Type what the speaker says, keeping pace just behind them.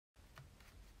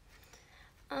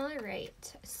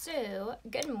Alright, so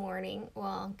good morning,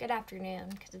 well, good afternoon,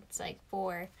 because it's like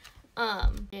 4.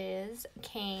 This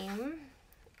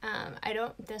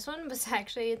one was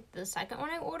actually the second one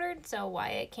I ordered, so why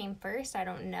it came first, I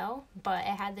don't know, but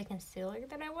it had the concealer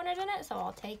that I wanted in it, so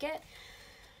I'll take it.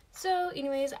 So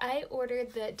anyways, I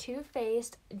ordered the Too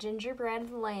Faced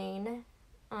Gingerbread Lane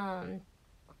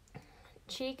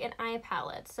cheek and eye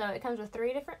palette. So it comes with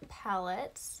 3 different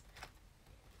palettes.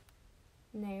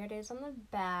 And there it is on the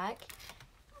back.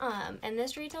 And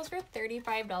this retails for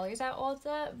 $35 at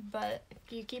Ulta, but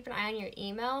if you keep an eye on your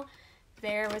email,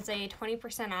 there was a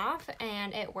 20% off,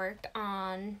 and it worked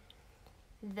on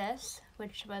this,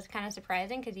 which was kind of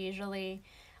surprising because usually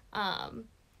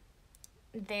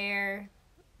their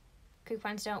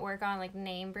coupons don't work on like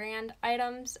name brand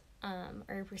items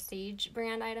or prestige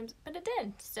brand items, but it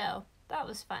did, so that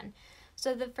was fun.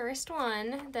 So the first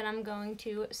one that I'm going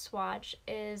to swatch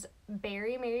is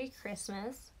Berry Merry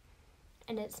Christmas,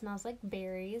 and it smells like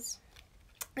berries.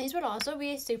 These would also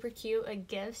be super cute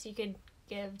gifts you could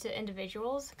give to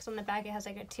individuals, because on the back it has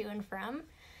like a to and from.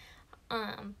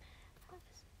 I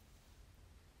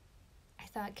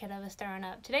thought Kidda was throwing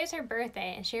up. Today's her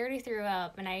birthday, and she already threw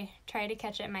up, and I tried to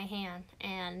catch it in my hand,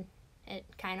 and it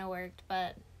kind of worked,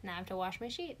 but now I have to wash my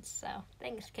sheets, so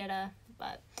thanks, Kidda.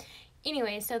 But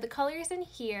anyway, so the colors in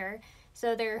here,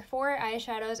 so there are 4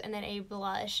 eyeshadows and then a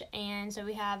blush, and so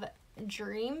we have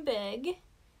Dream Big,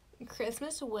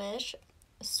 Christmas Wish,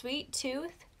 Sweet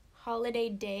Tooth, Holiday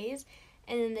Days,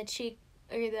 and then the cheek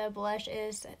or the blush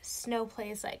is Snow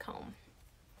Plays Like Home.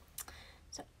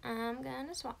 So I'm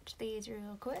gonna swatch these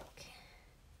real quick.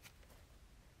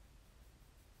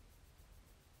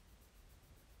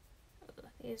 Ooh,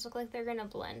 these look like they're gonna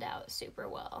blend out super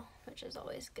well, which is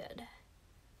always good.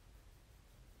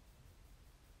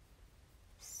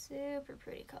 Super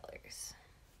pretty colors.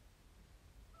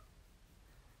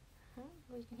 Oh,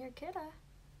 we can hear Kidda.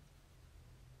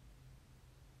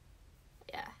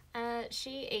 Yeah,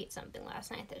 she ate something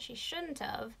last night that she shouldn't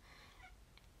have,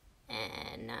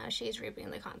 and now she's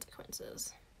reaping the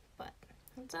consequences, but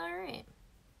it's alright.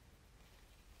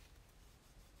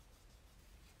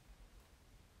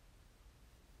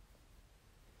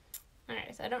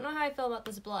 Alright, so I don't know how I feel about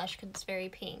this blush because it's very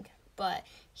pink, but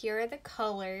here are the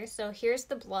colors. So here's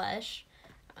the blush,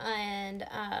 and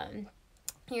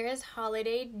here is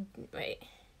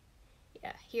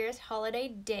here's Holiday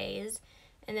Days,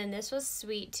 and then this was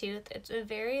Sweet Tooth. It's a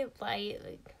very light,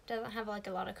 like, doesn't have like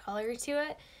a lot of color to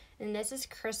it. And this is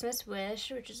Christmas Wish,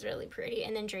 which is really pretty,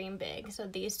 and then Dream Big. So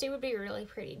these 2 would be really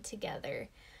pretty together.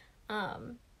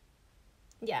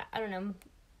 Yeah, I don't know.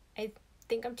 I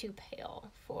think I'm too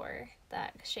pale for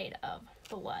that shade of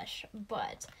blush,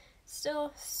 but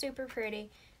still super pretty.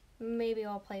 Maybe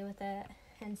I'll play with it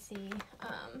and see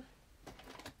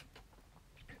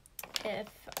if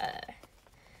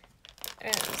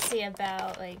see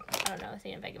about, like, I don't know, see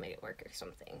if I can make it work or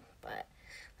something. But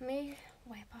let me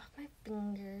wipe off my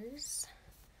fingers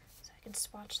so I can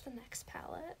swatch the next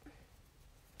palette.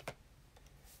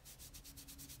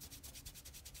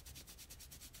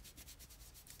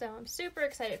 So I'm super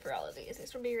excited for all of these.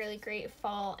 This will be really great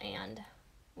fall and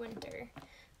winter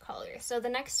colors. So the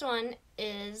next one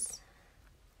is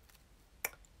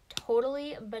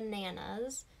Totally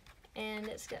Bananas, and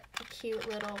it's got a cute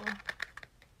little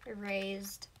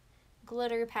erased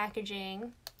glitter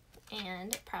packaging,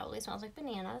 and it probably smells like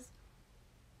bananas.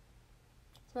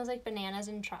 It smells like bananas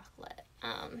and chocolate.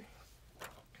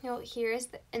 Here's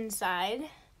the inside.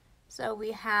 So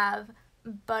we have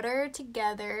Butter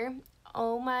Together,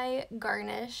 Oh My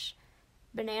Garnish,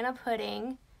 Banana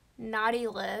Pudding, Naughty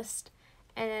List,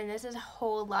 and then this is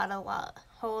Whole Lot of Love,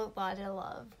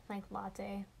 like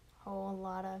latte, whole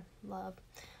lot of love.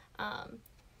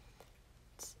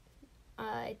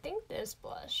 I think this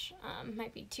blush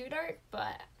might be too dark,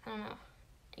 but I don't know.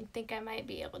 I think I might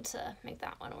be able to make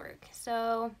that one work.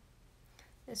 So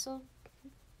this will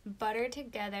Butter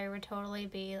Together would totally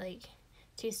be like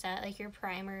to set like your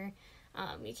primer.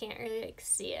 You can't really like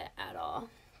see it at all.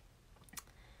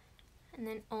 And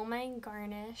then Oh My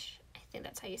Garnish, I think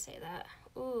that's how you say that.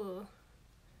 Ooh,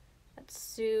 that's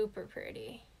super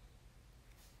pretty.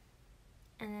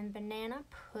 And then Banana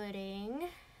Pudding.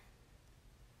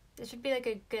 This would be like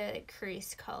a good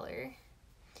crease color.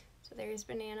 So there's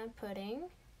Banana Pudding.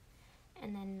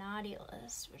 And then Naughty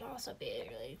List would also be a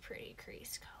really pretty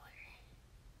crease color.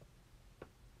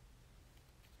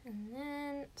 And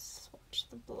then swatch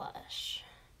the blush.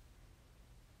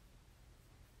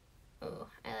 Oh,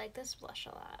 I like this blush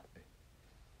a lot.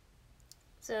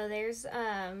 So there's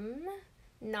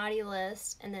Naughty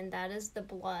List, and then that is the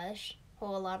blush,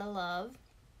 Whole Lot of Love.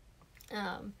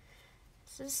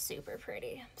 This is super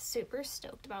pretty. I'm super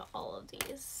stoked about all of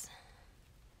these.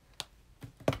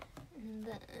 And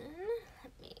then,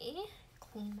 let me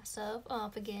clean myself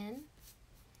off again.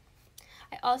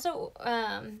 I also,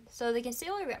 so the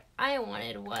concealer that I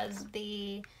wanted was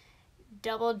the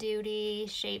Double Duty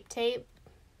Shape Tape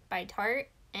by Tarte,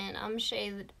 and I'm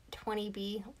shade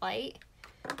 20B Light.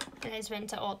 And I just went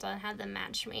to Ulta and had them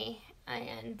match me.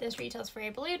 And this retails for, I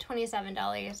believe,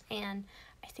 $27, and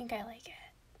I think I like it.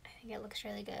 I think it looks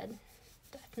really good.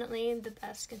 Definitely the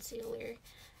best concealer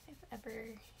I've ever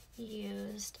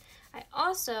used. I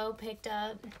also picked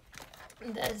up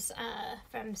this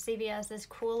from CVS, this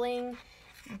Cooling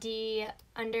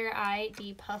Under Eye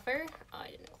Depuffer. Oh, I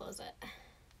didn't close it.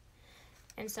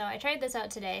 And so I tried this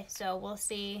out today, so we'll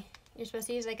see. You're supposed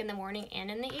to use like in the morning and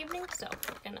in the evening, so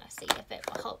we're gonna see if it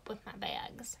will help with my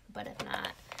bags. But if not,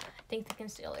 I think the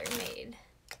concealer made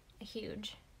a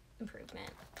huge improvement.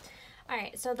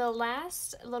 Alright, so the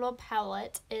last little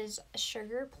palette is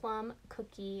Sugar Plum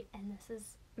Cookie, and this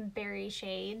is berry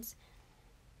shades.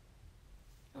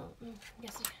 Oh, I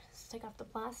guess let's take off the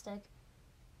plastic.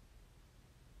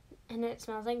 And it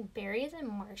smells like berries and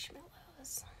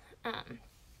marshmallows.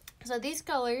 So these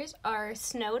colors are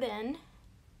Snowed In,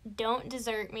 Don't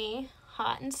Desert Me,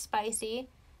 Hot and Spicy,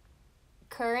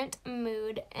 Current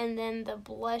Mood, and then the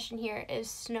blush in here is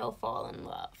Snowfall in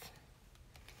Love.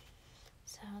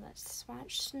 So let's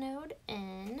swatch Snowed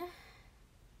In.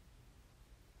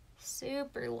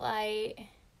 Super light,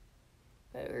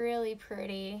 but really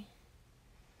pretty.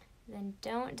 Then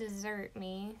Don't Desert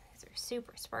Me. These are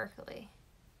super sparkly.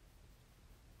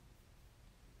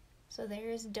 So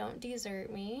there's Don't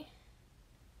Desert Me.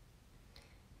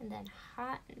 And then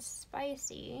Hot and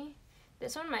Spicy.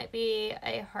 This one might be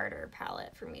a harder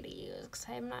palette for me to use because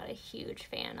I'm not a huge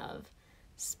fan of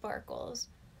sparkles.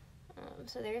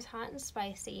 So there's Hot and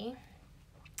Spicy.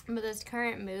 But this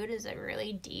Current Mood is a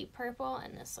really deep purple,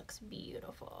 and this looks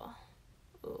beautiful.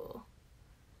 Ooh.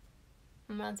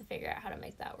 I'm gonna have to figure out how to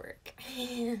make that work.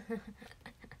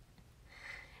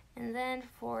 And then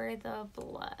for the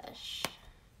blush.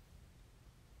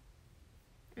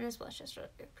 And this blush is really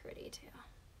pretty too.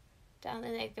 Don't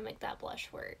think I can make that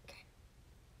blush work.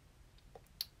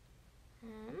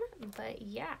 But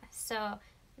yeah, so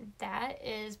that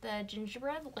is the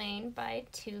Gingerbread Lane by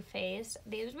Too Faced.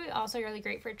 These would be also really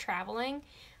great for traveling.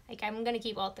 Like, I'm gonna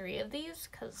keep all three of these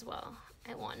because, well,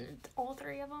 I wanted all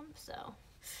three of them. So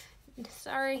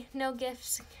sorry, no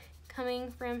gifts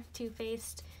coming from Too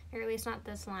Faced, or at least not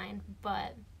this line,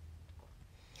 but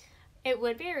it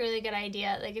would be a really good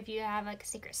idea, like if you have like a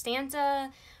secret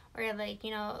Santa, or like,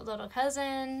 you know, a little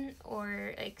cousin,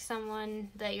 or like someone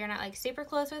that you're not like super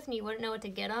close with and you wouldn't know what to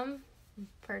get them,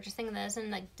 purchasing this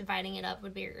and like dividing it up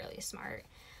would be really smart.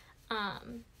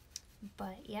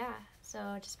 But yeah,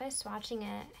 so just by swatching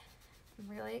it, I'm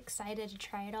really excited to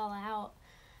try it all out.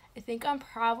 I think I'm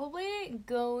probably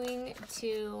going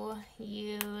to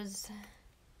use,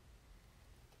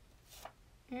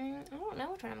 I don't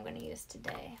know which one I'm going to use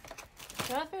today.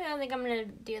 I don't think I'm going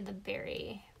to do the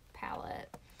berry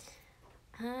palette.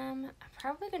 I'm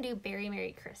probably going to do Berry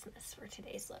Merry Christmas for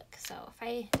today's look. So if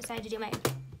I decide to do my,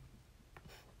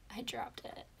 I dropped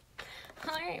it.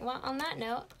 Alright, well, on that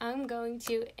note, I'm going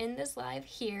to end this live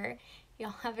here.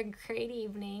 Y'all have a great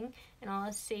evening, and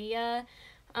I'll see ya.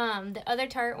 The other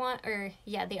Tarte one, or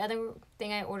yeah, the other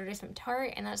thing I ordered is from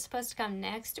Tarte, and that's supposed to come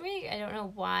next week. I don't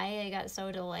know why it got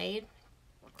so delayed.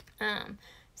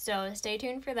 So stay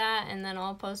tuned for that, and then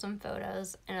I'll post some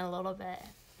photos in a little bit.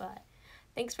 But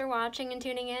thanks for watching and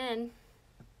tuning in.